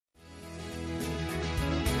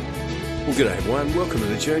Well, g'day everyone. Welcome to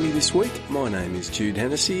The Journey this week. My name is Jude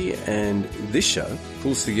Hennessy, and this show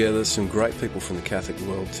pulls together some great people from the Catholic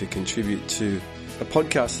world to contribute to a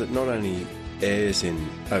podcast that not only airs in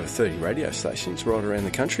over 30 radio stations right around the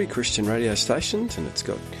country, Christian radio stations, and it's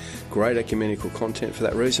got great ecumenical content for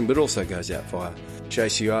that reason, but also goes out via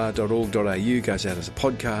jcr.org.au, goes out as a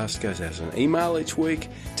podcast, goes out as an email each week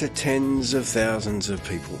to tens of thousands of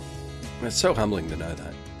people. And it's so humbling to know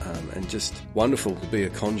that. And just wonderful to be a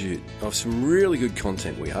conduit of some really good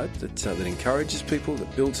content, we hope, that encourages people,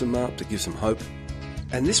 that builds them up, that gives them hope.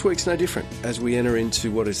 And this week's no different as we enter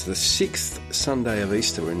into what is the 6th Sunday of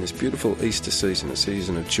Easter. We're in this beautiful Easter season, a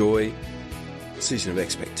season of joy, a season of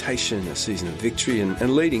expectation, a season of victory,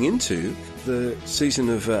 and leading into the season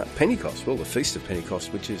of Pentecost, well, the Feast of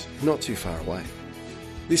Pentecost, which is not too far away.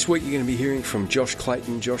 This week you're going to be hearing from Josh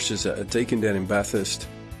Clayton. Josh is a deacon down in Bathurst.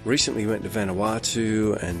 Recently went to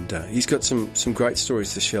Vanuatu, and he's got some great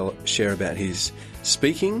stories to share about his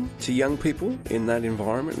speaking to young people in that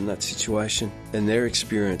environment and that situation and their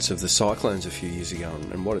experience of the cyclones a few years ago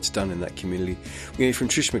and what it's done in that community. We're going to hear from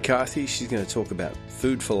Trish McCarthy. She's going to talk about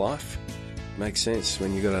food for life. Makes sense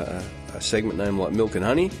when you've got a segment name like Milk and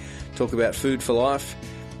Honey. Talk about food for life.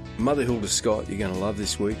 Mother Hilda Scott, you're going to love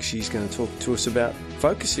this week. She's going to talk to us about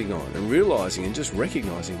focusing on and realising and just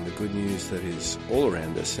recognising the good news that is all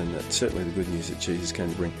around us, and that's certainly the good news that Jesus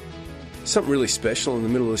came to bring. Something really special in the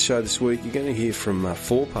middle of the show this week. You're going to hear from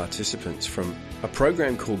 4 participants from a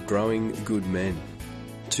program called Growing Good Men.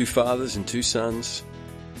 2 fathers and 2 sons.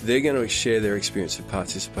 They're going to share their experience of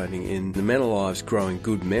participating in the MenAlive Growing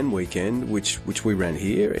Good Men weekend, which we ran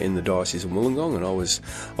here in the Diocese of Wollongong, and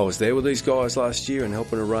I was there with these guys last year and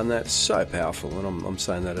helping to run that. So powerful, and I'm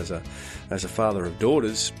saying that as a father of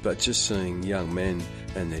daughters, but just seeing young men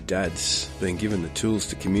and their dads being given the tools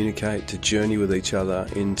to communicate, to journey with each other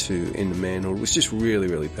into manhood was just really,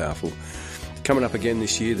 really powerful. Coming up again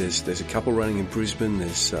this year, there's a couple running in Brisbane,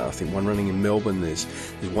 there's I think one running in Melbourne, there's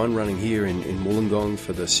one running here in Wollongong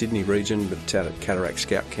for the Sydney region, but it's out at Cataract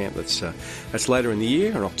Scout Camp. That's later in the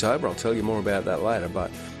year, in October. I'll tell you more about that later,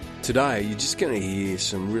 but today you're just going to hear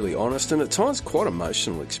some really honest and at times quite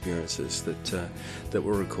emotional experiences that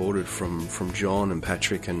were recorded from John and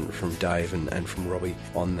Patrick and from Dave and from Robbie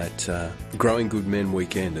on that Growing Good Men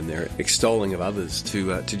weekend, and their extolling of others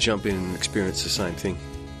to jump in and experience the same thing.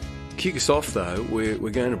 Kick us off though, we're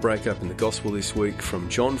going to break up in the Gospel this week from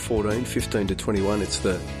John 14, 15 to 21. It's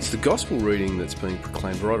the Gospel reading that's being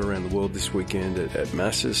proclaimed right around the world this weekend at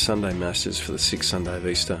Masses, Sunday Masses for the 6th Sunday of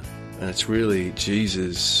Easter. And it's really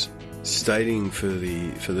Jesus stating for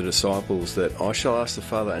the disciples that I shall ask the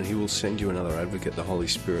Father and he will send you another advocate, the Holy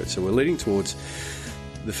Spirit. So we're leading towards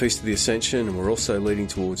the Feast of the Ascension, and we're also leading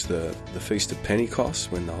towards the Feast of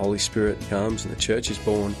Pentecost, when the Holy Spirit comes and the church is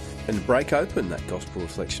born, and to break open that gospel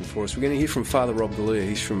reflection for us. We're going to hear from Father Rob Galea.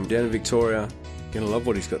 He's from down in Victoria. Going to love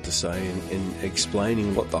what he's got to say in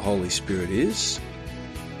explaining what the Holy Spirit is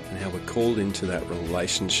and how we're called into that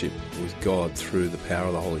relationship with God through the power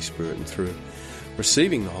of the Holy Spirit and through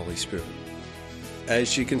receiving the Holy Spirit.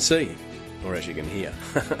 As you can see, or as you can hear,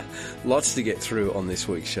 lots to get through on this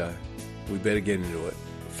week's show. We better get into it.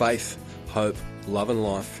 Faith, hope, love and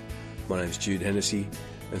life. My name's Jude Hennessy,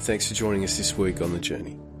 and thanks for joining us this week on The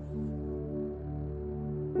Journey.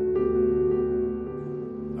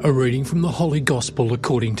 A reading from the Holy Gospel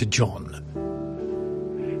according to John.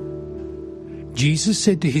 Jesus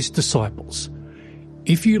said to his disciples,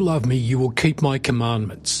 "If you love me, you will keep my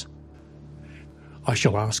commandments. I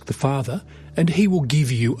shall ask the Father, and he will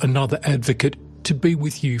give you another advocate to be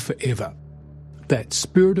with you forever, that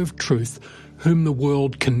Spirit of truth whom the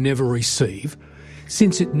world can never receive,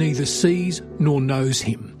 since it neither sees nor knows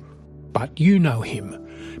him. But you know him,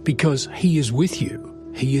 because he is with you,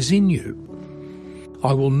 he is in you.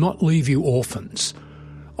 I will not leave you orphans.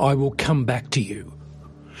 I will come back to you.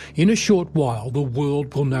 In a short while the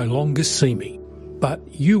world will no longer see me, but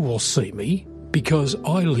you will see me, because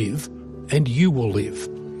I live and you will live.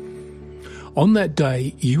 On that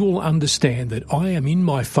day you will understand that I am in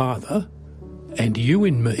my Father, and you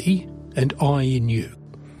in me, and I in you.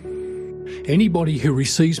 Anybody who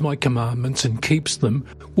receives my commandments and keeps them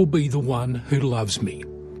will be the one who loves me.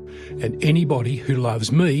 And anybody who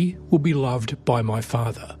loves me will be loved by my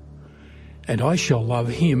Father. And I shall love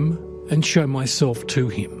him and show myself to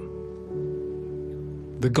him."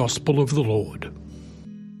 The Gospel of the Lord.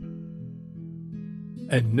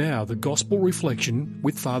 And now the Gospel reflection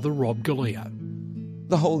with Father Rob Galea.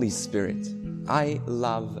 The Holy Spirit. I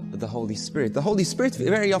love the Holy Spirit. The Holy Spirit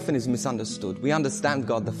very often is misunderstood. We understand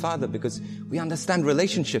God the Father because we understand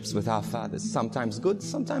relationships with our fathers, sometimes good,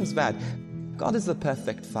 sometimes bad. God is the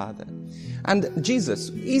perfect Father. And Jesus,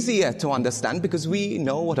 easier to understand because we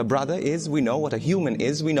know what a brother is, we know what a human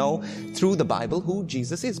is, we know through the Bible who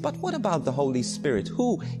Jesus is. But what about the Holy Spirit?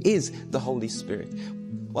 Who is the Holy Spirit?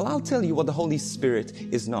 Well, I'll tell you what the Holy Spirit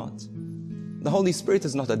is not. The Holy Spirit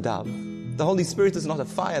is not a dove. The Holy Spirit is not a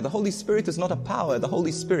fire. The Holy Spirit is not a power. The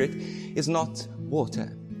Holy Spirit is not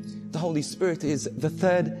water. The Holy Spirit is the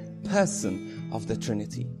third person of the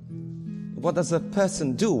Trinity. What does a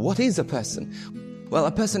person do? What is a person? Well,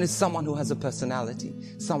 a person is someone who has a personality,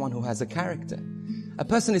 someone who has a character. A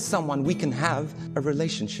person is someone we can have a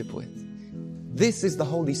relationship with. This is the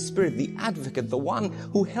Holy Spirit, the advocate, the one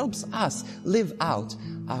who helps us live out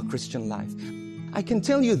our Christian life. I can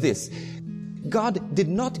tell you this, God did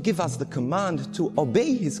not give us the command to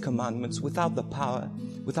obey His commandments without the power,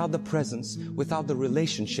 without the presence, without the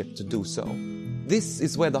relationship to do so. This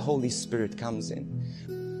is where the Holy Spirit comes in.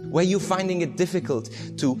 Where you're finding it difficult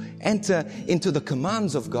to enter into the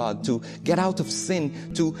commands of God, to get out of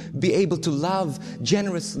sin, to be able to love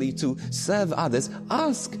generously, to serve others,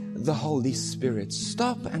 ask the Holy Spirit.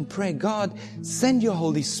 Stop and pray, God, send your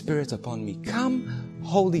Holy Spirit upon me. Come,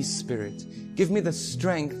 Holy Spirit. Give me the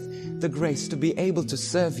strength, the grace to be able to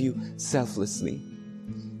serve you selflessly.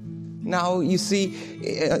 Now, you see,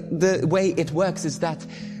 the way it works is that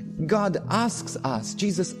God asks us,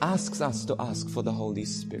 Jesus asks us to ask for the Holy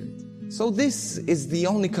Spirit. So this is the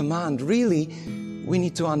only command really we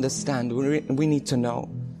need to understand, we need to know.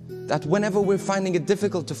 That whenever we're finding it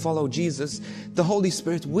difficult to follow Jesus, the Holy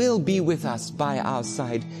Spirit will be with us by our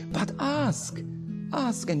side. But ask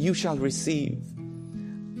and you shall receive.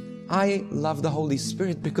 I love the Holy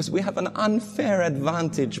Spirit because we have an unfair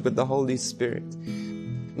advantage with the Holy Spirit.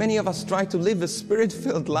 Many of us try to live a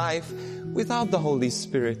Spirit-filled life without the Holy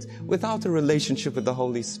Spirit, without a relationship with the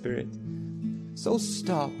Holy Spirit. So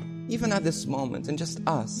stop, even at this moment, and just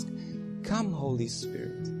ask, come Holy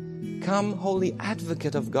Spirit, come Holy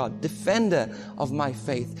Advocate of God, defender of my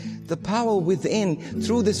faith, the power within,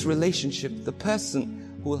 through this relationship, the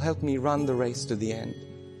person who will help me run the race to the end.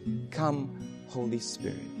 Come Holy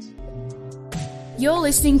Spirit. You're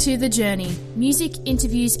listening to The Journey, music,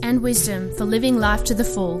 interviews and wisdom for living life to the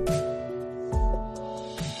full.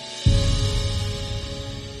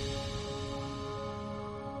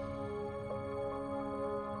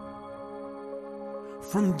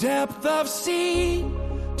 From depth of sea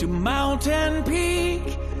to mountain peak,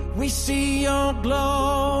 we see your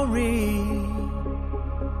glory.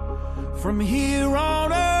 From here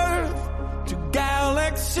on earth to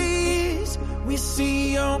galaxies, we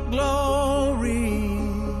see your glory.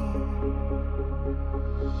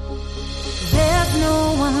 There's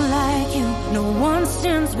no one like you, no one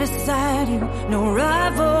stands beside you, no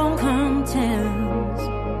rival contends.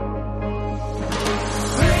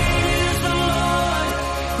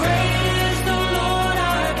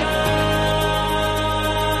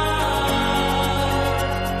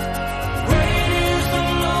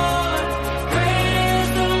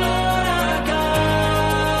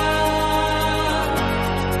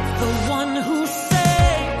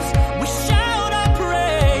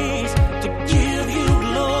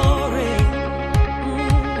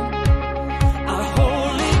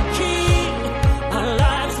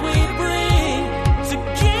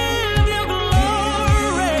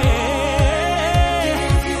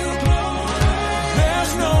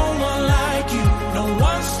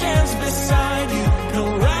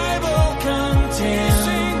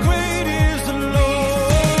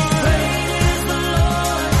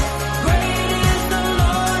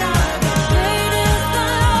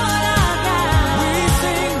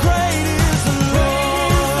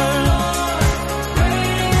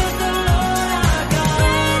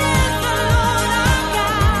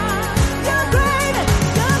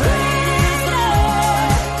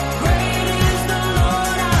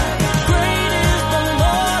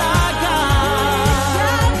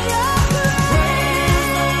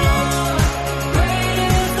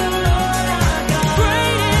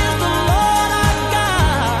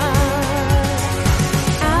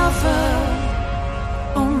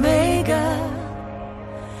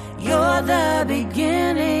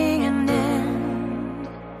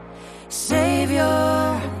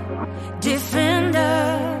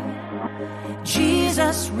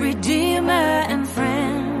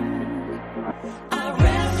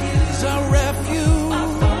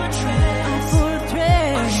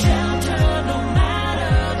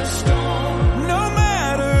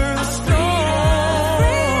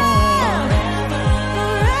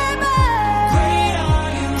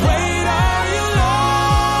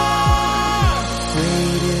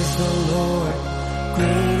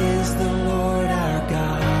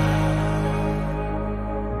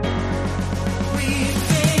 We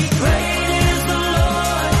sing great.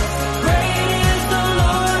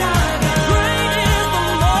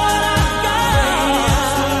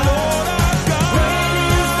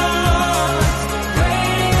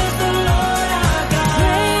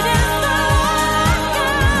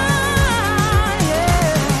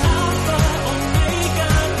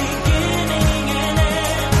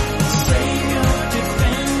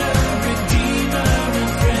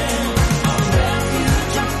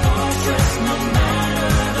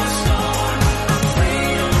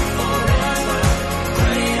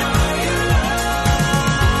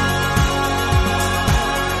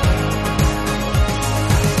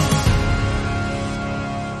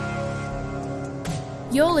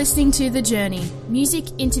 listening to The Journey, music,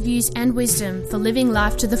 interviews and wisdom for living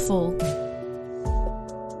life to the full.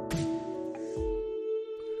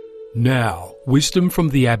 Now, wisdom from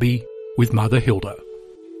the Abbey with Mother Hilda.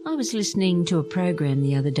 I was listening to a program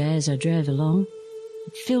the other day as I drove along.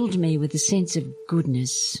 It filled me with a sense of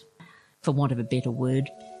goodness, for want of a better word.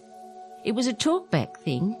 It was a talkback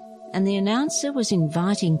thing, and the announcer was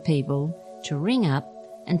inviting people to ring up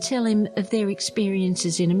and tell him of their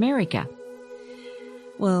experiences in America.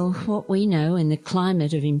 Well, what we know in the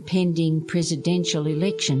climate of impending presidential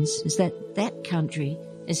elections is that country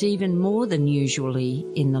is even more than usually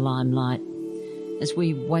in the limelight, as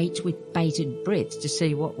we wait with bated breath to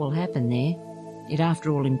see what will happen there. It,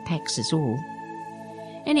 after all, impacts us all.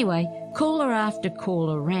 Anyway, caller after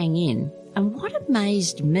caller rang in, and what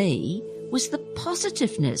amazed me was the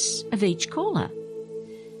positiveness of each caller.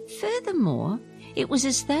 Furthermore, it was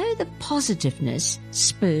as though the positiveness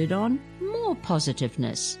spurred on more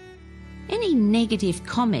positiveness. Any negative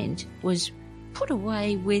comment was put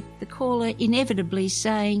away with the caller inevitably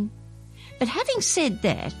saying, "But having said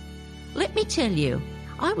that, let me tell you,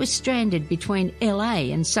 I was stranded between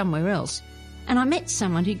LA and somewhere else, and I met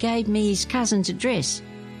someone who gave me his cousin's address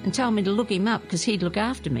and told me to look him up because he'd look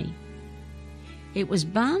after me." It was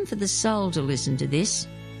balm for the soul to listen to this,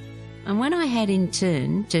 and when I had in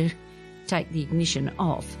turn to take the ignition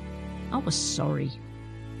off, I was sorry.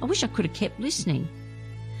 I wish I could have kept listening.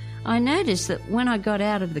 I noticed that when I got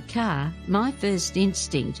out of the car, my first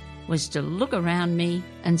instinct was to look around me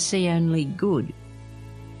and see only good.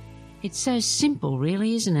 It's so simple,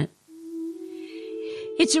 really, isn't it?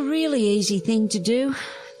 It's a really easy thing to do.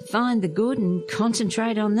 Find the good and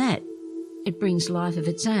concentrate on that. It brings life of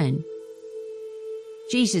its own.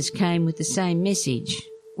 Jesus came with the same message.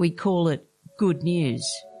 We call it good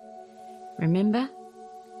news. Remember?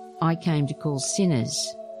 I came to call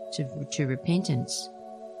sinners to repentance.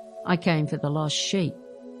 I came for the lost sheep.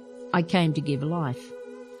 I came to give life.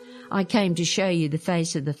 I came to show you the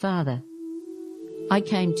face of the Father. I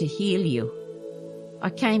came to heal you. I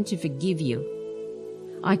came to forgive you.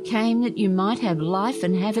 I came that you might have life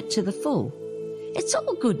and have it to the full. It's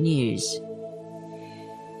all good news.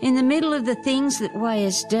 In the middle of the things that weigh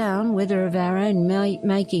us down, whether of our own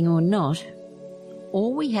making or not,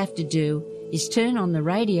 all we have to do is turn on the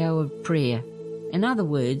radio of prayer. In other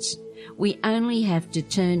words, we only have to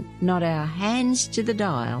turn not our hands to the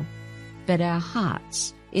dial, but our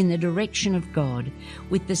hearts in the direction of God,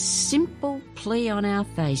 with the simple plea on our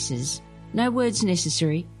faces, no words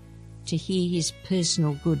necessary, to hear his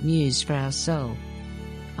personal good news for our soul.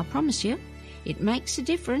 I promise you, it makes a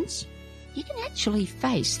difference. You can actually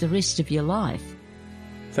face the rest of your life.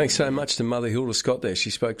 Thanks so much to Mother Hilda Scott there. She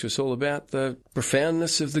spoke to us all about the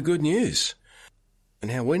profoundness of the good news and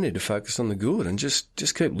how we need to focus on the good and just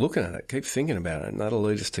keep looking at it, keep thinking about it, and that'll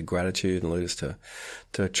lead us to gratitude and lead us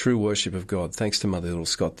to true worship of God. Thanks to Mother Hilda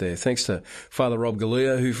Scott there. Thanks to Father Rob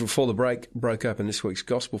Galea, who before the break broke open this week's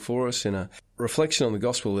gospel for us in a reflection on the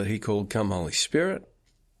gospel that he called Come Holy Spirit.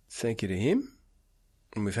 Thank you to him.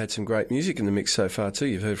 And we've had some great music in the mix so far too.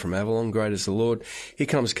 You've heard from Avalon, Great is the Lord. Here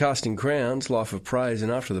comes Casting Crowns, Life of Praise.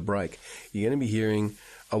 And after the break, you're going to be hearing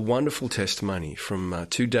a wonderful testimony from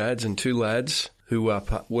two dads and two lads who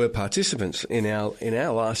were participants in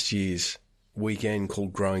our last year's weekend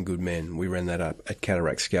called Growing Good Men. We ran that up at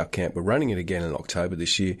Cataract Scout Camp. We're running it again in October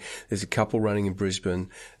this year. There's a couple running in Brisbane.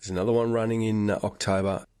 There's another one running in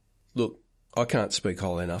October. Look, I can't speak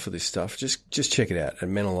highly enough of this stuff. Just check it out at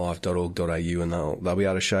menalive.org.au and they'll be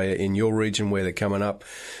able to show you in your region where they're coming up.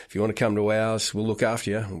 If you want to come to ours, we'll look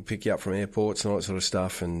after you. We'll pick you up from airports and all that sort of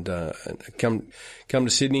stuff. And come to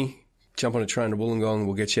Sydney, jump on a train to Wollongong.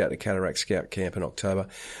 We'll get you out to Cataract Scout Camp in October.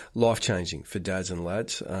 Life-changing for dads and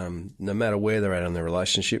lads. No matter where they're at in their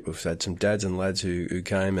relationship, we've had some dads and lads who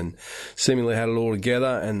came and seemingly had it all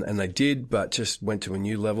together, and they did, but just went to a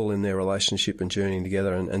new level in their relationship and journeying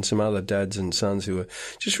together, and some other dads and sons who are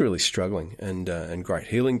just really struggling, and great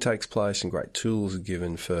healing takes place and great tools are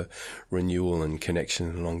given for renewal and connection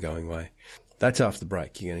in an ongoing way. That's after the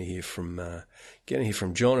break. You're going to hear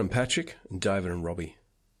from John and Patrick and David and Robbie.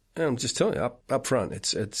 And I'm just telling you up front,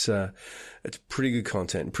 it's pretty good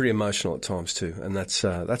content, pretty emotional at times too, and that's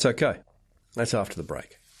okay. That's after the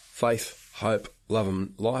break. Faith, hope, love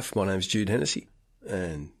and life. My name's Jude Hennessy,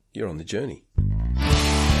 and you're on the journey. I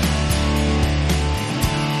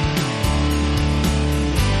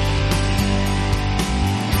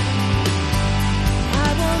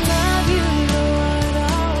will love you, Lord,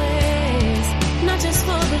 always, not just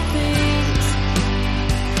for the things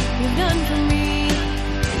you've done for me.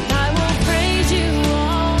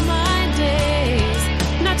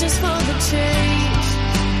 Just for the change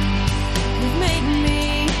you've made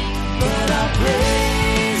me.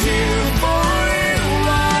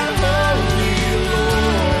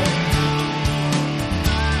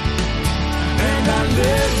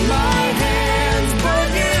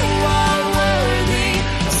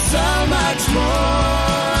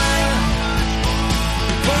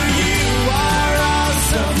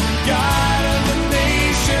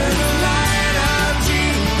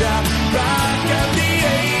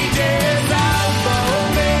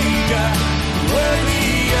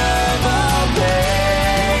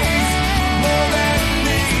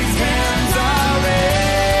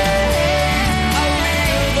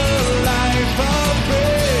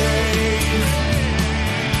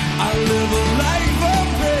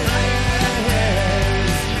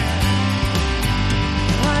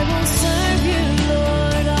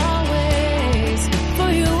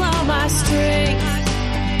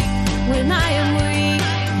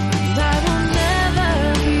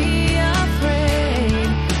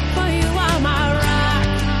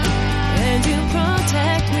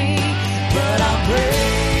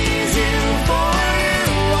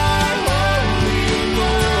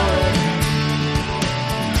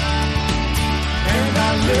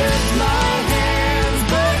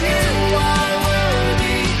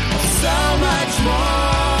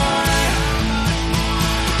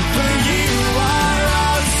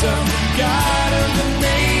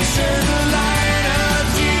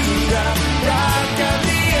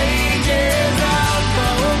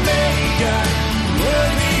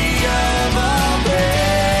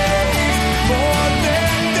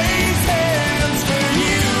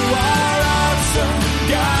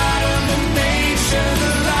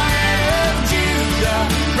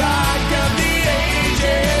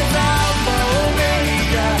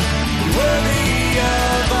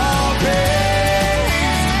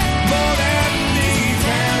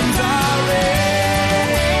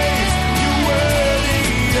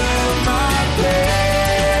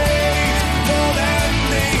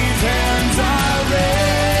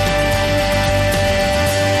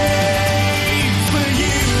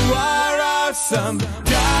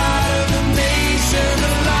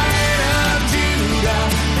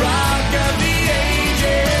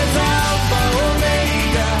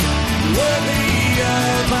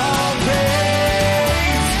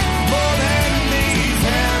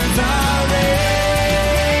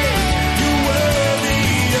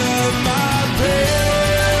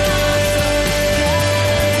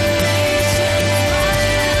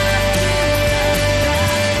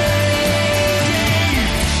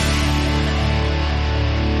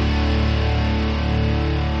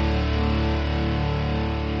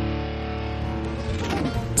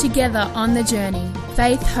 Together on the journey,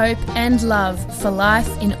 faith, hope and love for life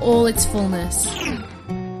in all its fullness.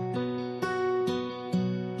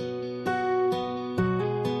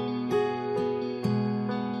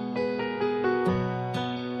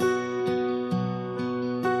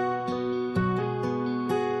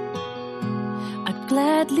 I'd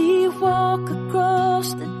gladly walk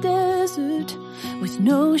across the desert with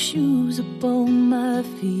no shoes upon my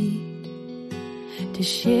feet, to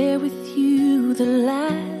share with you the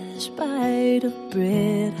last bite of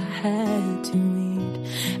bread I had to eat.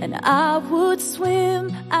 And I would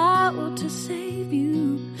swim out to save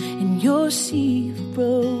you in your sea of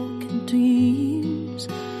broken dreams,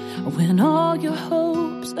 when all your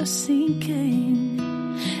hopes are sinking.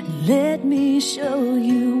 And let me show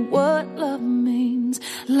you what love means.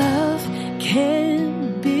 Love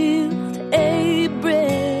can build a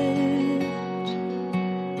bridge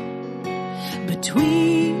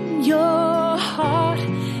between your heart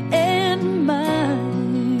and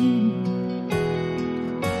mine.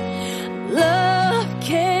 Love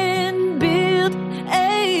can build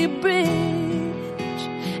a bridge.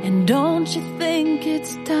 And don't you think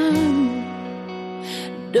it's time?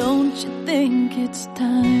 Don't you think it's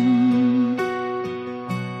time?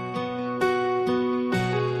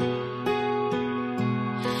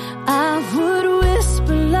 I would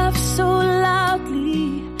whisper love so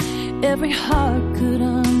loudly every heart could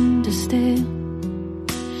understand,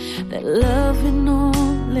 that love and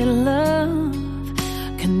only love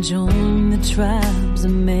can join the tribes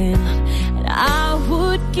of men. And I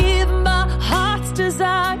would give my heart's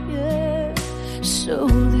desire so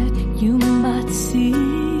that you might see.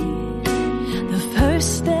 The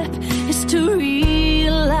first step is to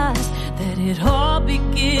realize that it all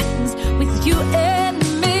begins with you and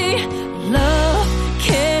me. Love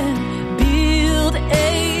can build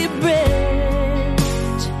a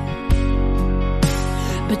bridge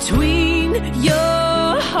between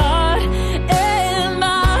your heart and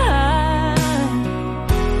mine.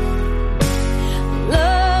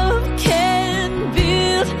 Love can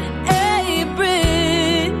build a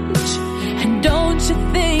bridge. And don't you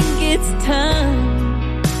think it's time?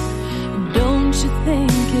 Don't you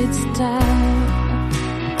think it's time?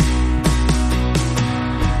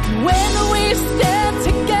 When we stand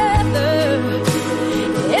together,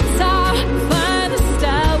 it's our finest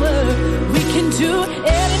hour. We can do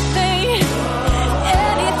anything,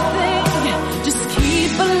 anything. Just keep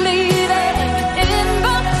believing in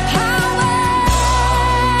the power.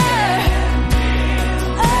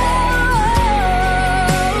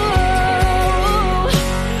 Oh,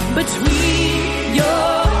 between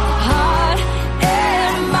your heart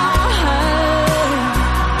and mine.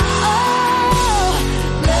 Oh,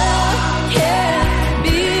 love can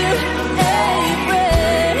build a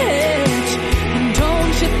bridge. And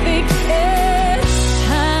don't you think it's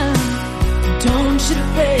time? Don't you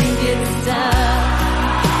think it's time?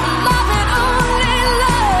 Love and only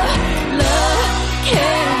love, love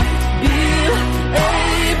can build a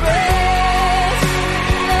bridge.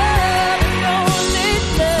 Love and only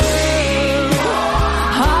love,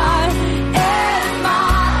 heart and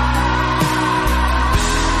mind.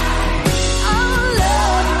 Oh,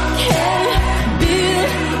 love can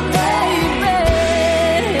build a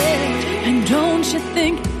bridge. And don't you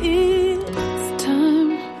think it's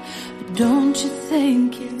time? Don't you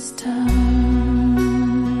think it's time?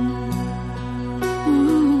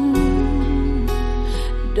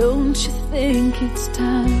 Don't you think it's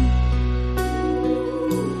time?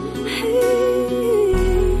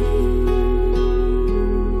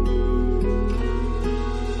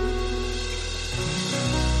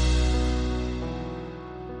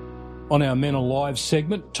 On our Men Alive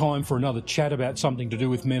segment, time for another chat about something to do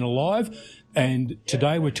with Men Alive. And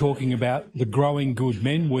today we're talking about the Growing Good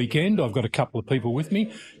Men weekend. I've got a couple of people with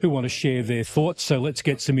me who want to share their thoughts, so let's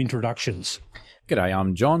get some introductions. G'day,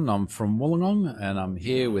 I'm John. I'm from Wollongong, and I'm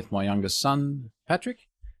here with my youngest son, Patrick.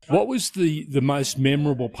 What was the most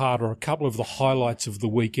memorable part, or a couple of the highlights of the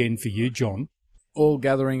weekend for you, John? All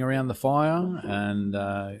gathering around the fire and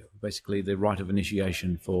basically the rite of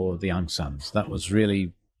initiation for the young sons. That was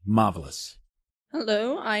really marvellous.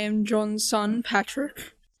 Hello, I am John's son,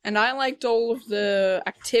 Patrick, and I liked all of the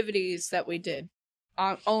activities that we did,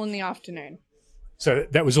 all in the afternoon. So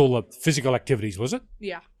that was all the physical activities, was it?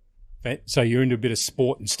 Yeah. So you're into a bit of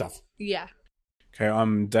sport and stuff? Yeah. Okay,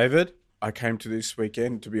 I'm David. I came to this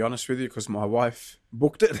weekend, to be honest with you, because my wife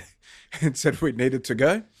booked it and said we needed to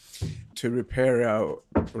go to repair our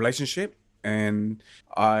relationship. And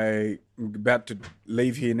I'm about to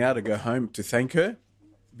leave here now to go home to thank her,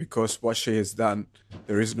 because what she has done,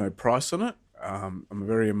 there is no price on it. I'm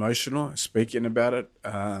very emotional speaking about it.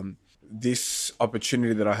 this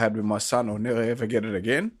opportunity that I had with my son, I'll never ever get it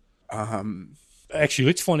again. Actually,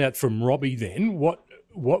 let's find out from Robbie then. What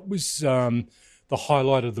was the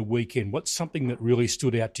highlight of the weekend? What's something that really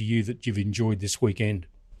stood out to you that you've enjoyed this weekend?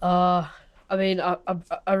 I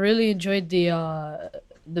really enjoyed the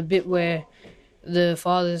bit where the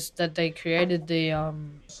fathers that they created the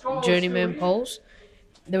journeyman poles.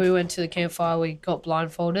 Then we went to the campfire. We got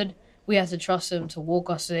blindfolded. We had to trust them to walk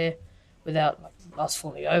us there without us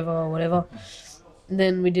falling over or whatever. And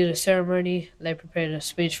then we did a ceremony. They prepared a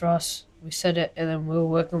speech for us. We said it, and then we were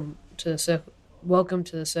welcome to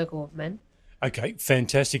the circle of men. Okay,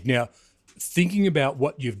 fantastic. Now, thinking about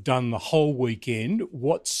what you've done the whole weekend,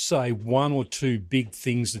 what's, say, one or two big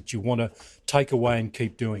things that you want to take away and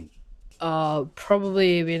keep doing?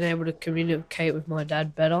 Probably being able to communicate with my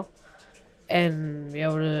dad better and be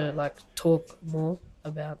able to talk more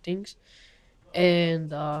about things.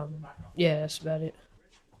 And that's about it.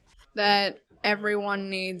 That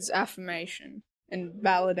everyone needs affirmation and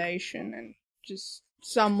validation and just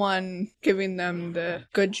someone giving them the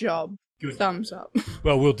good job. Good. Thumbs up.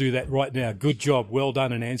 Well, we'll do that right now. Good job. Well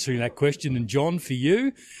done in answering that question. And John, for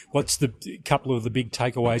you, what's the couple of the big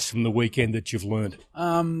takeaways from the weekend that you've learned?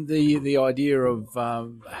 The idea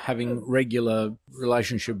of having regular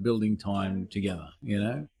relationship building time together,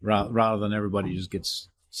 rather than everybody just gets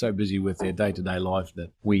so busy with their day-to-day life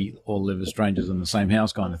that we all live as strangers in the same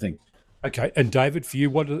house kind of thing. Okay. And David, for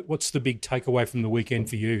you, what's the big takeaway from the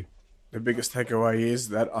weekend for you? The biggest takeaway is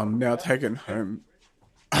that I'm now taking home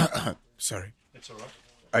sorry. That's all right.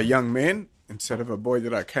 A young man instead of a boy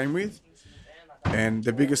that I came with. And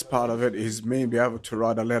the biggest part of it is me being able to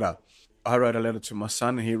write a letter. I wrote a letter to my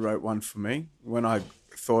son and he wrote one for me. When I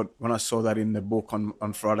saw that in the book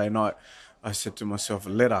on Friday night, I said to myself, a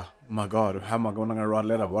letter, my God, how am I going to write a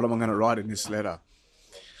letter? What am I going to write in this letter?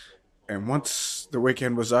 And once the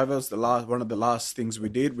weekend was over, it was one of the last things we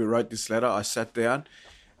did. We wrote this letter. I sat down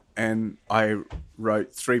and I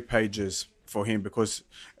wrote 3 pages for him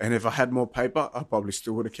and if I had more paper, I probably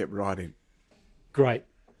still would have kept writing. Great.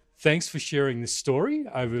 Thanks for sharing this story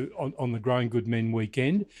over on the Growing Good Men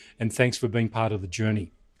weekend, and thanks for being part of the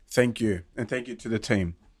journey. Thank you, and thank you to the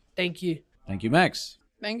team. Thank you. Thank you, Max.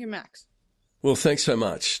 Thank you, Max. Well, thanks so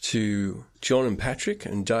much to John and Patrick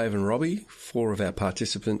and Dave and Robbie, 4 of our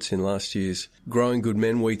participants in last year's Growing Good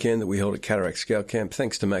Men weekend that we held at Cataract Scout Camp.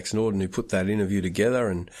 Thanks to Max Norden who put that interview together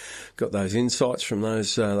and got those insights from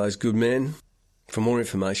those good men. For more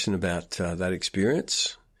information about that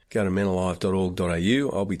experience, go to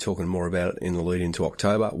menalive.org.au. I'll be talking more about it in the lead into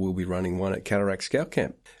October. We'll be running one at Cataract Scout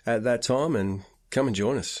Camp at that time, and come and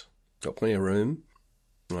join us. Got plenty of room.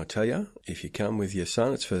 And I tell you, if you come with your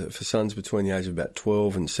son, it's for sons between the age of about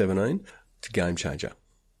 12 and 17. It's a game changer.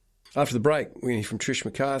 After the break, we're going to hear from Trish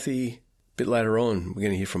McCarthy. A bit later on, we're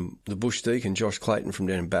going to hear from the Bush Deacon Josh Clayton from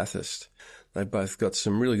down in Bathurst. They've both got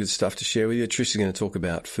some really good stuff to share with you. Trish is going to talk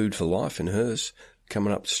about food for life and hers,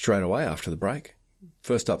 coming up straight away after the break.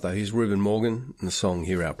 First up, though, here's Reuben Morgan and the song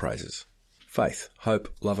Hear Our Praises. Faith, hope,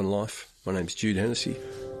 love and life. My name's Jude Hennessy,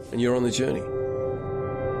 and you're on the journey.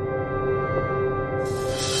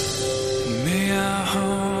 May our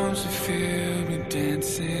homes be filled with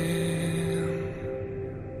dancing,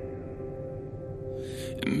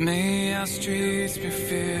 and may our streets be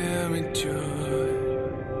filled with joy.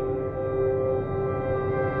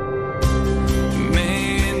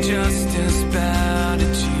 May injustice bow to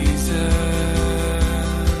Jesus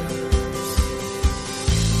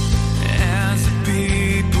as the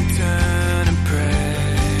people turn and pray.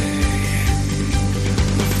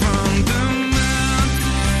 From the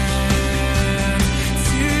mountain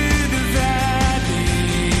to the valley,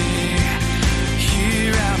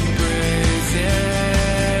 hear our praises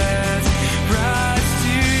rise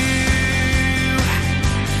to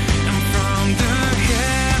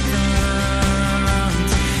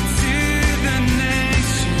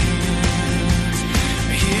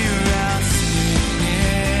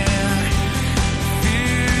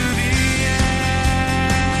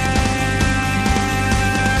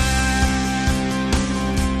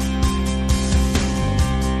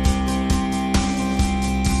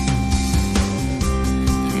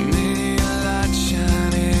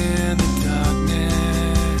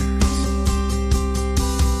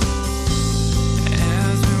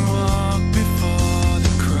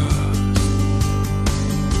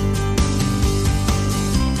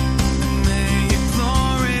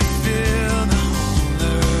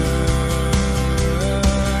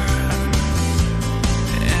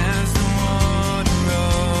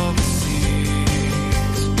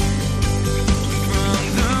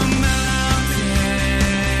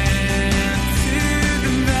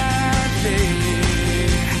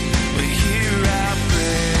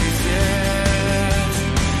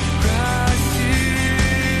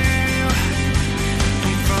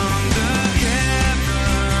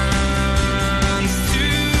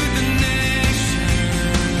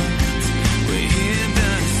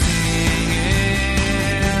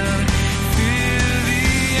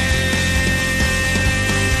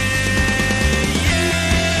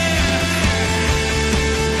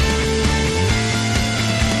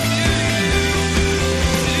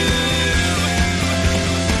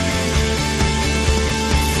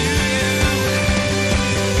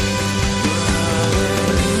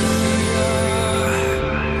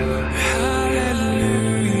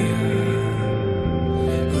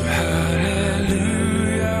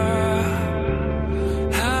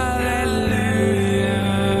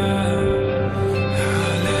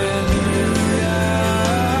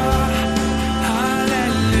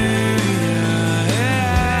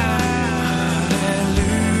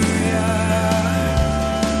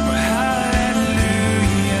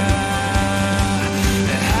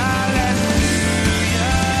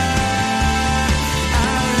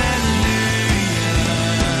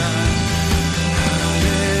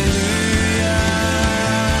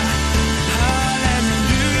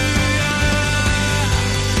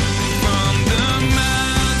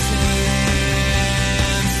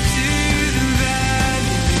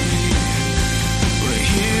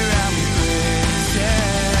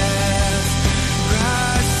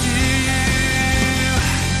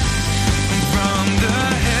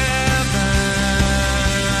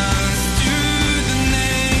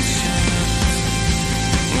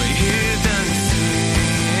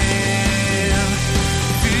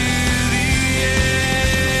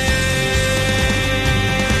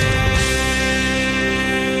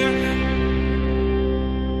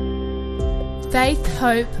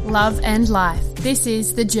hope, love and life. This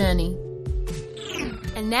is The Journey.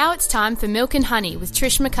 And now it's time for Milk and Honey with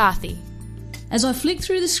Trish McCarthy. As I flick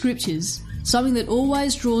through the scriptures, something that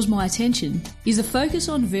always draws my attention is the focus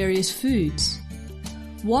on various foods.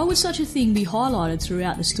 Why would such a thing be highlighted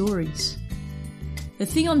throughout the stories? The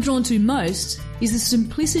thing I'm drawn to most is the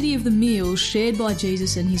simplicity of the meals shared by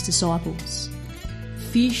Jesus and his disciples.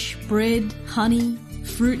 Fish, bread, honey,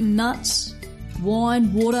 fruit and nuts,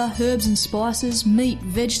 wine, water, herbs and spices, meat,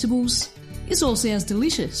 vegetables. This all sounds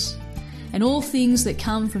delicious, and all things that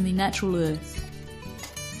come from the natural earth.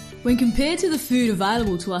 When compared to the food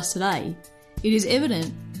available to us today, it is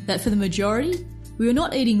evident that for the majority, we are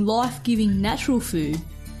not eating life-giving natural food,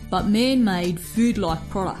 but man-made food-like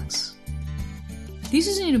products. This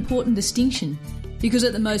is an important distinction because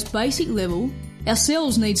at the most basic level, our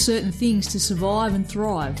cells need certain things to survive and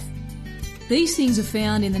thrive. These things are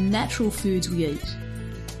found in the natural foods we eat.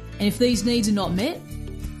 And if these needs are not met,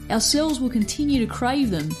 our cells will continue to crave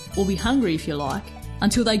them, or be hungry if you like,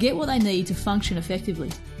 until they get what they need to function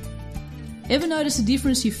effectively. Ever notice the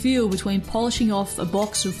difference you feel between polishing off a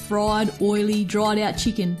box of fried, oily, dried out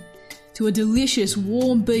chicken to a delicious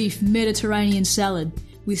warm beef Mediterranean salad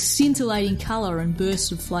with scintillating colour and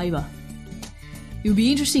bursts of flavour? It will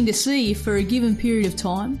be interesting to see if for a given period of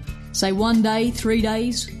time, say 1 day, 3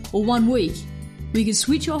 days, or 1 week, we can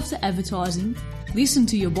switch off to advertising, listen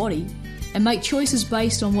to your body, and make choices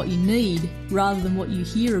based on what you need rather than what you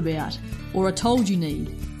hear about or are told you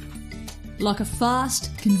need. Like a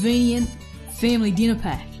fast, convenient, family dinner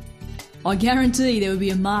pack. I guarantee there will be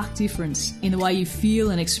a marked difference in the way you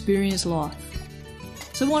feel and experience life.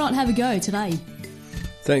 So why not have a go today?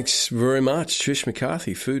 Thanks very much, Trish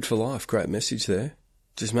McCarthy. Food for life. Great message there.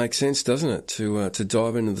 Just makes sense, doesn't it, to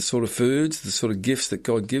dive into the sort of foods, the sort of gifts that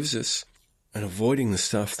God gives us, and avoiding the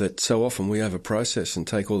stuff that so often we overprocess and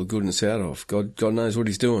take all the goodness out of. God knows what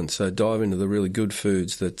he's doing, so dive into the really good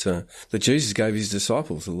foods that Jesus gave his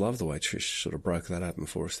disciples. I love the way Trish sort of broke that open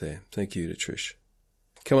for us there. Thank you to Trish.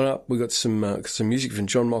 Coming up, we've got some music from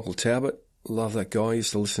John Michael Talbot. Love that guy. I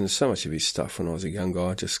used to listen to so much of his stuff when I was a young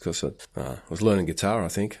guy, just because I was learning guitar, I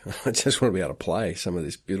think. I just want to be able to play some of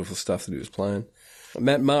this beautiful stuff that he was playing.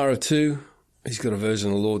 Matt Mara too. He's got a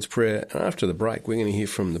version of the Lord's Prayer. And after the break, we're going to hear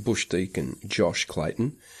from the bush deacon, Josh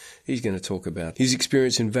Clayton. He's going to talk about his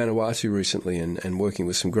experience in Vanuatu recently and working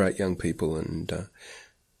with some great young people and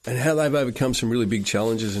how they've overcome some really big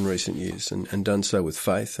challenges in recent years and done so with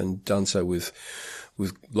faith and done so with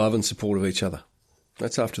love and support of each other.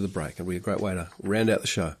 That's after the break. It'll be a great way to round out the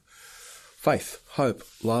show. Faith, hope,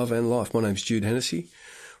 love and life. My name's Jude Hennessy.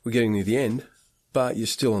 We're getting near the end, but you're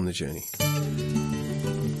still on the journey.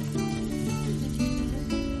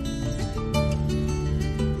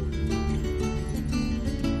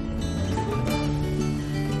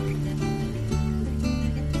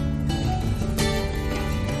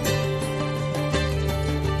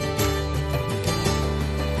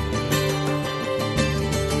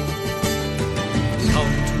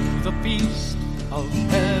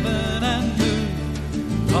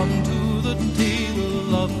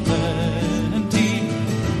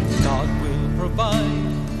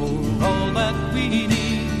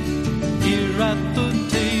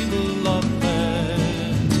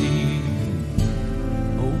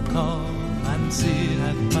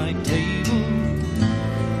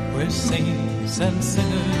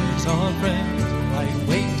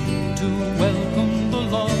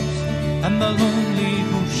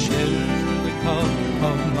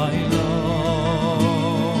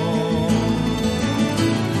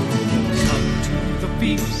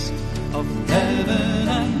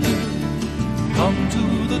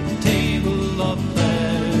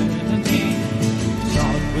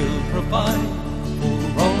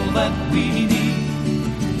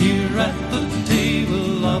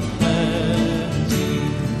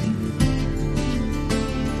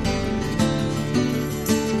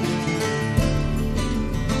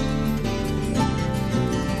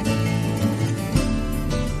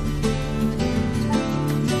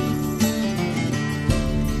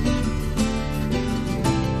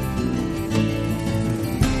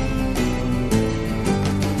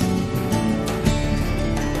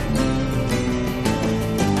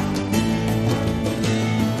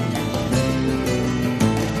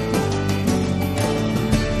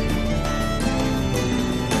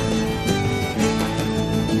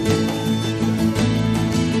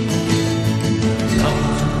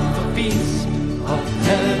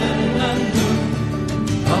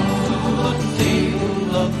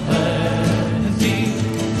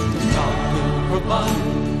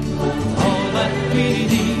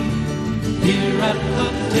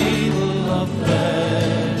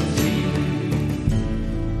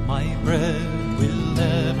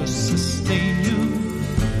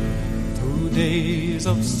 days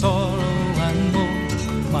of sorrow and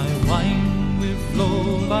woe, my wine will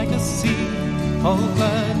flow like a sea, all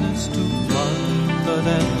gladness to flood the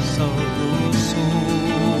depths of your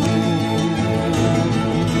soul.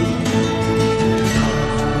 Come to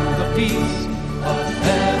the feast of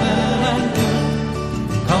heaven and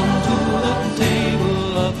earth, come to the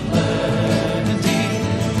table of plenty.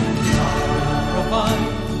 God will provide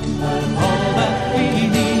all that we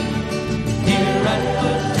need here at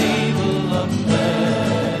the table of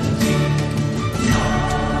plenty. Come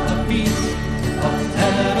to the feast of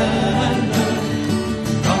heaven and earth,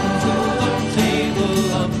 come to the table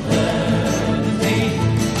of plenty.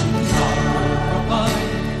 God will provide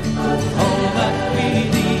all that we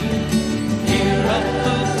need here at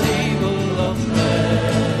the table of plenty.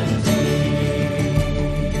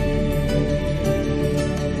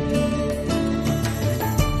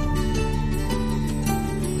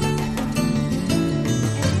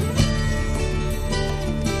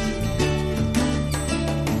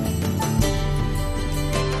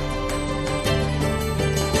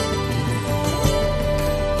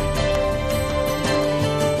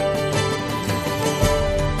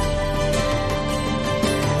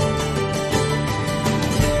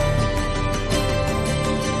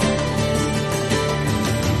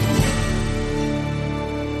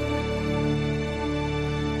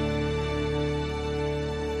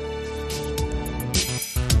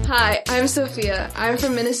 Hi, I'm Sophia. I'm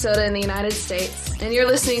from Minnesota in the United States, and you're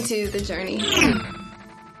listening to The Journey.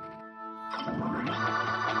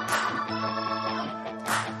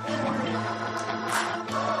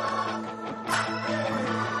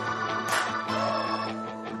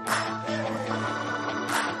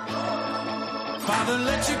 Father,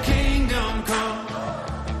 let your kingdom come.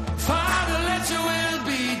 Father, let your will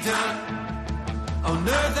be done on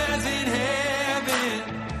earth as in heaven,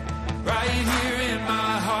 right here in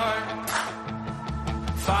my heart.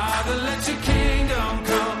 Father, let your kingdom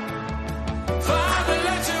come. Father,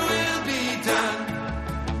 let your will be done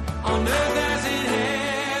on earth as in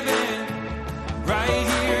heaven, right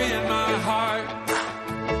here in my heart.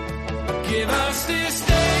 Give us this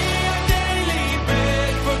day our daily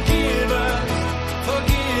bread. Forgive us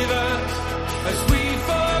as we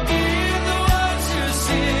forgive the ones who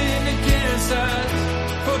sin against us.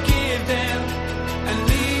 Forgive them and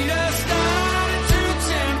lead us not into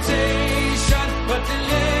temptation, but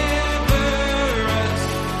deliver us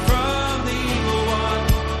from the evil one.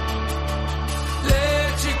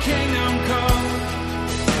 Let your kingdom come.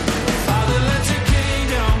 Father, let your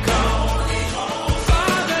kingdom come.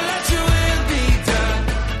 Father, let your will be done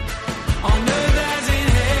on earth as in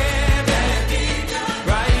heaven,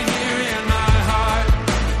 right here in my heart.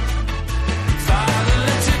 Father,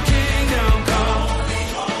 let your kingdom come.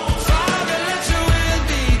 Father, let your will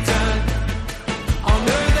be done on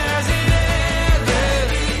earth as in heaven,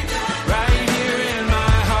 right here in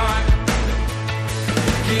my heart.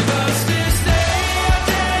 Give us this day our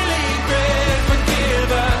daily bread.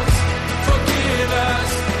 Forgive us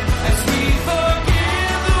as we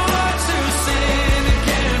forgive the ones who sin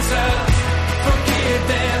against us. Forgive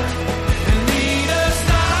them and lead us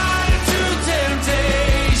not into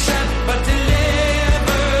temptation, but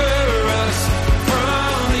deliver us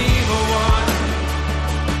from the evil one.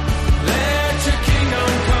 Let your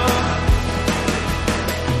kingdom come.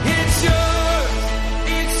 It's yours,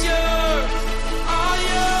 all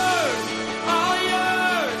yours, all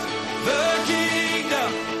yours. The kingdom,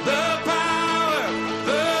 the power,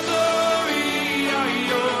 the glory are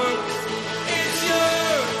yours. It's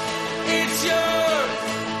yours,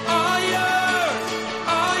 all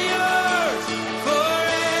yours,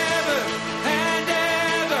 forever and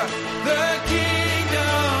ever. The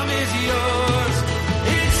kingdom is yours.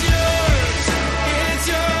 It's yours,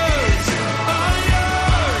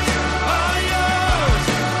 all yours,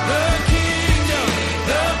 the kingdom,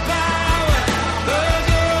 the power, the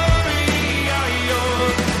glory are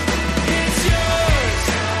yours. It's yours,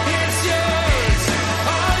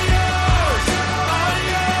 all yours,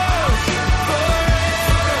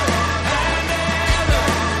 forever and ever.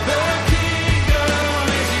 The kingdom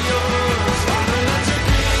is yours. Father, let your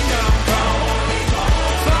kingdom come.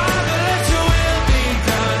 Father, let your will be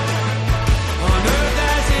done on earth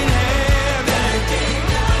as in heaven,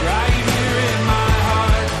 right here in my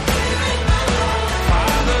heart.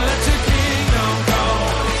 Father, let your kingdom come.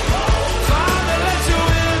 Father, let your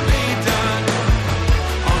will be done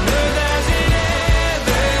on earth as in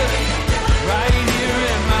heaven, right here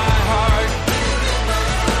in my heart.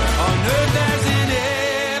 On earth as in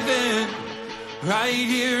heaven, right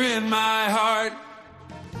here in my heart.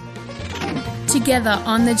 Together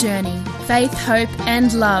on the journey, faith, hope,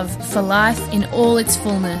 and love for life in all its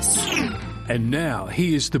fullness. And now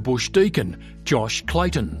here's the Bush Deacon, Josh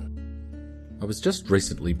Clayton. I was just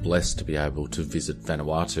recently blessed to be able to visit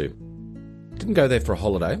Vanuatu. Didn't go there for a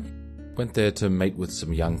holiday. Went there to meet with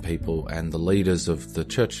some young people and the leaders of the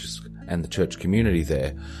churches and the church community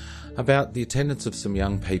there about the attendance of some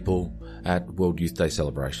young people at World Youth Day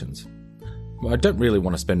celebrations. I don't really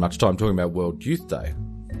want to spend much time talking about World Youth Day,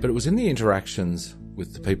 but it was in the interactions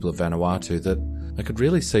with the people of Vanuatu that I could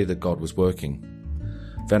really see that God was working.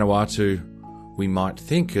 Vanuatu, we might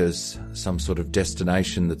think as some sort of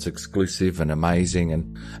destination that's exclusive and amazing,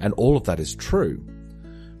 and all of that is true.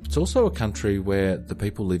 It's also a country where the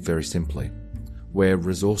people live very simply, where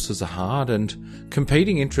resources are hard and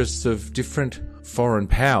competing interests of different foreign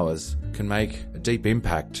powers can make a deep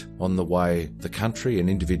impact on the way the country and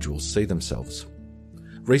individuals see themselves.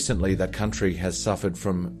 Recently, that country has suffered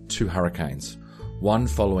from 2 hurricanes, one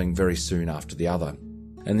following very soon after the other.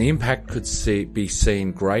 And the impact could be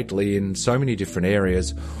seen greatly in so many different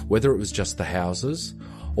areas, whether it was just the houses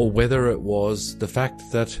or whether it was the fact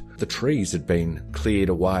that the trees had been cleared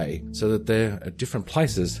away so that there, at different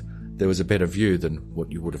places, there was a better view than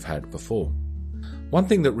what you would have had before. One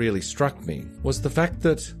thing that really struck me was the fact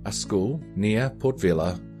that a school near Port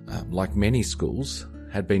Vila, like many schools,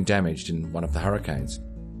 had been damaged in one of the hurricanes.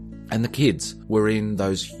 And the kids were in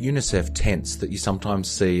those UNICEF tents that you sometimes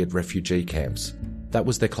see at refugee camps. That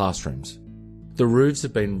was their classrooms. The roofs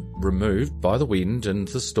had been removed by the wind and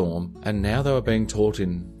the storm, and now they were being taught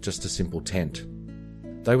in just a simple tent.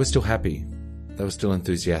 They were still happy. They were still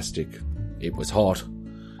enthusiastic. It was hot.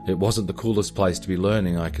 It wasn't the coolest place to be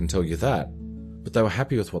learning, I can tell you that. But they were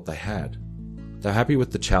happy with what they had. They were happy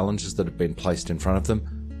with the challenges that had been placed in front of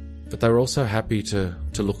them, but they were also happy to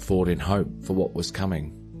look forward in hope for what was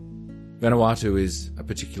coming. Vanuatu is a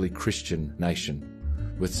particularly Christian nation,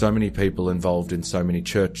 with so many people involved in so many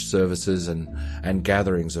church services and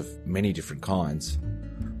gatherings of many different kinds.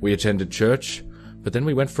 We attended church, but then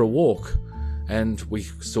we went for a walk, and we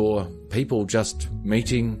saw people just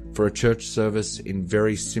meeting for a church service in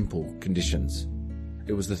very simple conditions.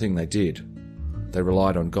 It was the thing they did. They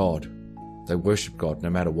relied on God. They worshipped God no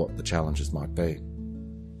matter what the challenges might be.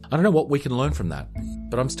 I don't know what we can learn from that,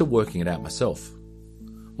 but I'm still working it out myself.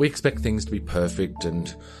 We expect things to be perfect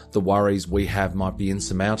and the worries we have might be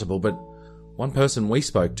insurmountable, but one person we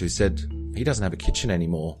spoke to said he doesn't have a kitchen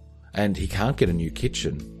anymore and he can't get a new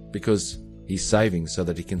kitchen because he's saving so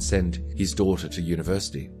that he can send his daughter to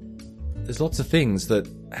university. There's lots of things that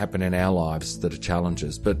happen in our lives that are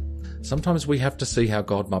challenges, but sometimes we have to see how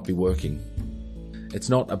God might be working. It's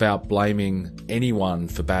not about blaming anyone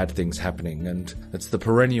for bad things happening, and it's the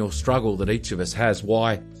perennial struggle that each of us has.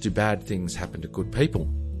 Why do bad things happen to good people?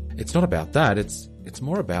 It's not about that. It's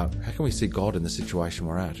more about how can we see God in the situation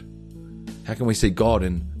we're at? How can we see God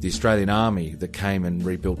in the Australian Army that came and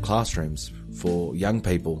rebuilt classrooms for young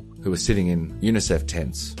people who are sitting in UNICEF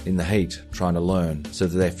tents in the heat trying to learn so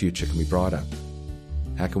that their future can be brighter?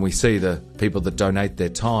 How can we see the people that donate their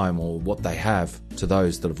time or what they have to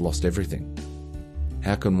those that have lost everything?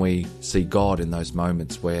 How can we see God in those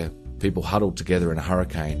moments where people huddled together in a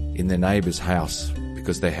hurricane in their neighbour's house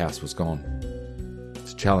because their house was gone?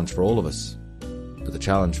 It's a challenge for all of us, but the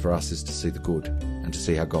challenge for us is to see the good and to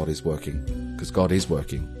see how God is working, because God is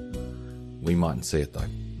working. We mightn't see it though.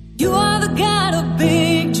 You are the God of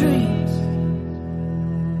big dreams.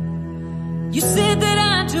 You said that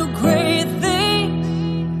I do great things.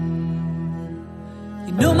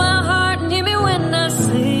 You know my heart and hear me when I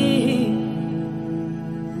sing.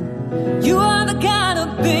 You are the God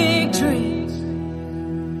of big dreams.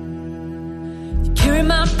 You carry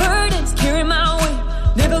my burdens, carry my weight.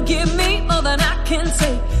 Never give me more than I can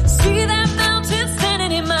say. See that mountain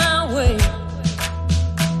standing in my way.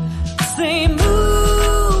 I say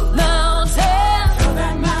move mountain. Throw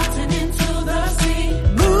that mountain into the sea.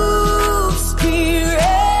 Move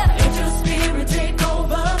spirit.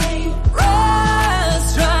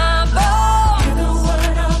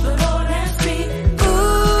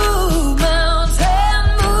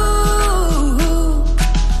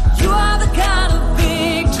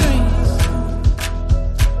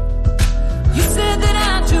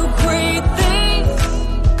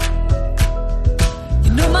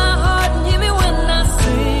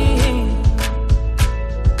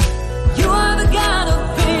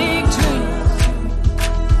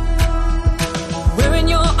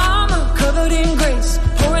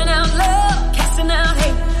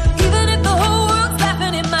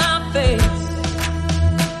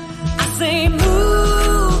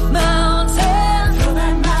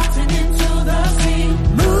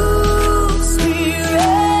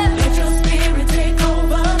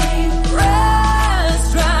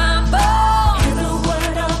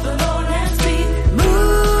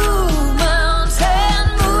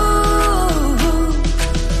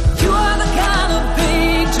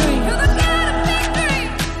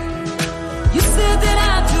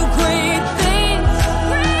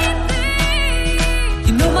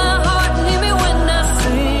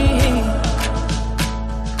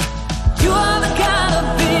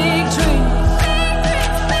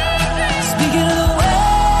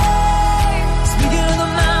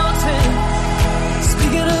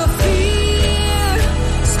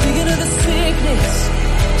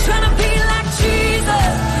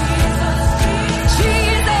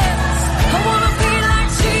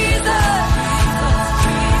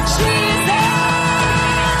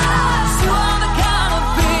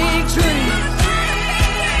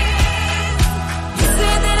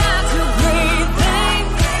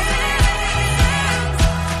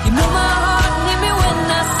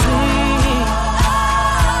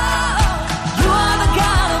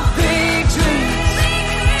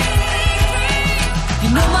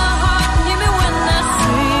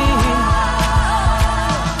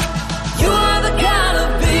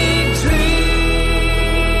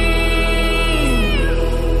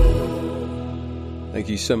 Thank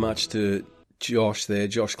you so much to Josh there,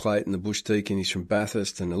 Josh Clayton, the Bush Deacon. He's from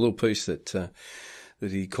Bathurst, and a little piece that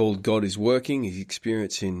he called God is Working, his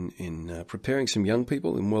experience in preparing some young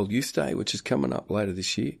people in World Youth Day, which is coming up later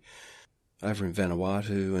this year, over in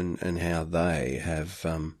Vanuatu, and how they have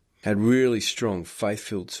had really strong,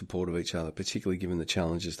 faith-filled support of each other, particularly given the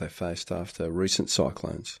challenges they faced after recent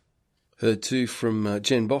cyclones. Heard too from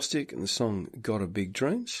Jen Bostic and the song God of Big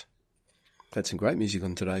Dreams. Had some great music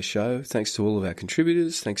on today's show. Thanks to all of our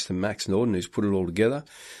contributors. Thanks to Max Norden, who's put it all together,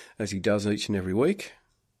 as he does each and every week.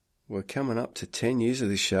 We're coming up to 10 years of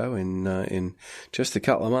this show in just a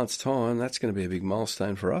couple of months' time. That's going to be a big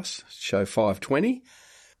milestone for us. Show 520.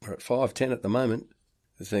 We're at 510 at the moment.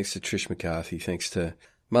 Thanks to Trish McCarthy. Thanks to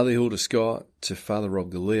Mother Hilda Scott, to Father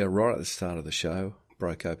Rob Galea right at the start of the show.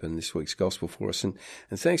 Broke open this week's gospel for us. And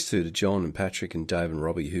thanks to John and Patrick and Dave and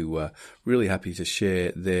Robbie, who were really happy to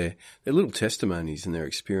share their little testimonies and their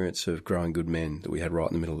experience of growing good men that we had right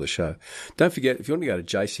in the middle of the show. Don't forget, if you want to go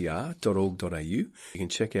to jcr.org.au, you can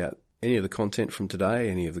check out any of the content from today,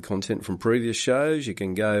 any of the content from previous shows. You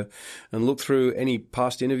can go and look through any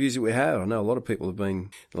past interviews that we had. I know a lot of people have been,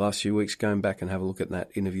 the last few weeks, going back and have a look at that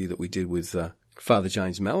interview that we did with Father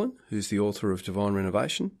James Mallon, who's the author of Divine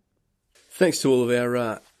Renovation. Thanks to all of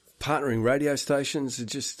our partnering radio stations.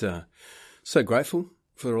 Just so grateful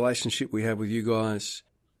for the relationship we have with you guys.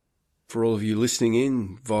 For all of you listening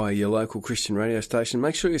in via your local Christian radio station,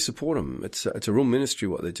 make sure you support them. It's a real ministry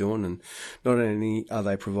what they're doing, and not only are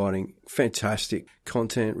they providing fantastic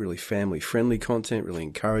content, really family-friendly content, really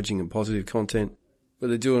encouraging and positive content, but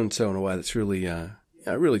they're doing so in a way that's really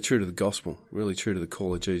really true to the gospel, really true to the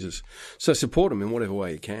call of Jesus. So support them in whatever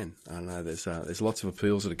way you can. I know there's lots of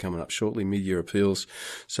appeals that are coming up shortly, mid-year appeals.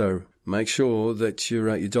 So make sure that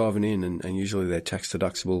you're diving in, and usually they're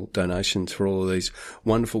tax-deductible donations for all of these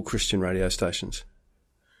wonderful Christian radio stations.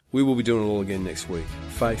 We will be doing it all again next week.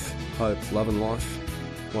 Faith, hope, love and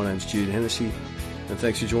life. My name's Jude Hennessy, and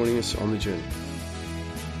thanks for joining us on The Journey.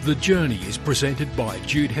 The Journey is presented by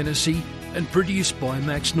Jude Hennessy and produced by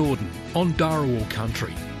Max Norden on Dharawal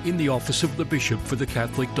country in the office of the Bishop for the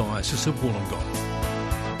Catholic Diocese of Wollongong.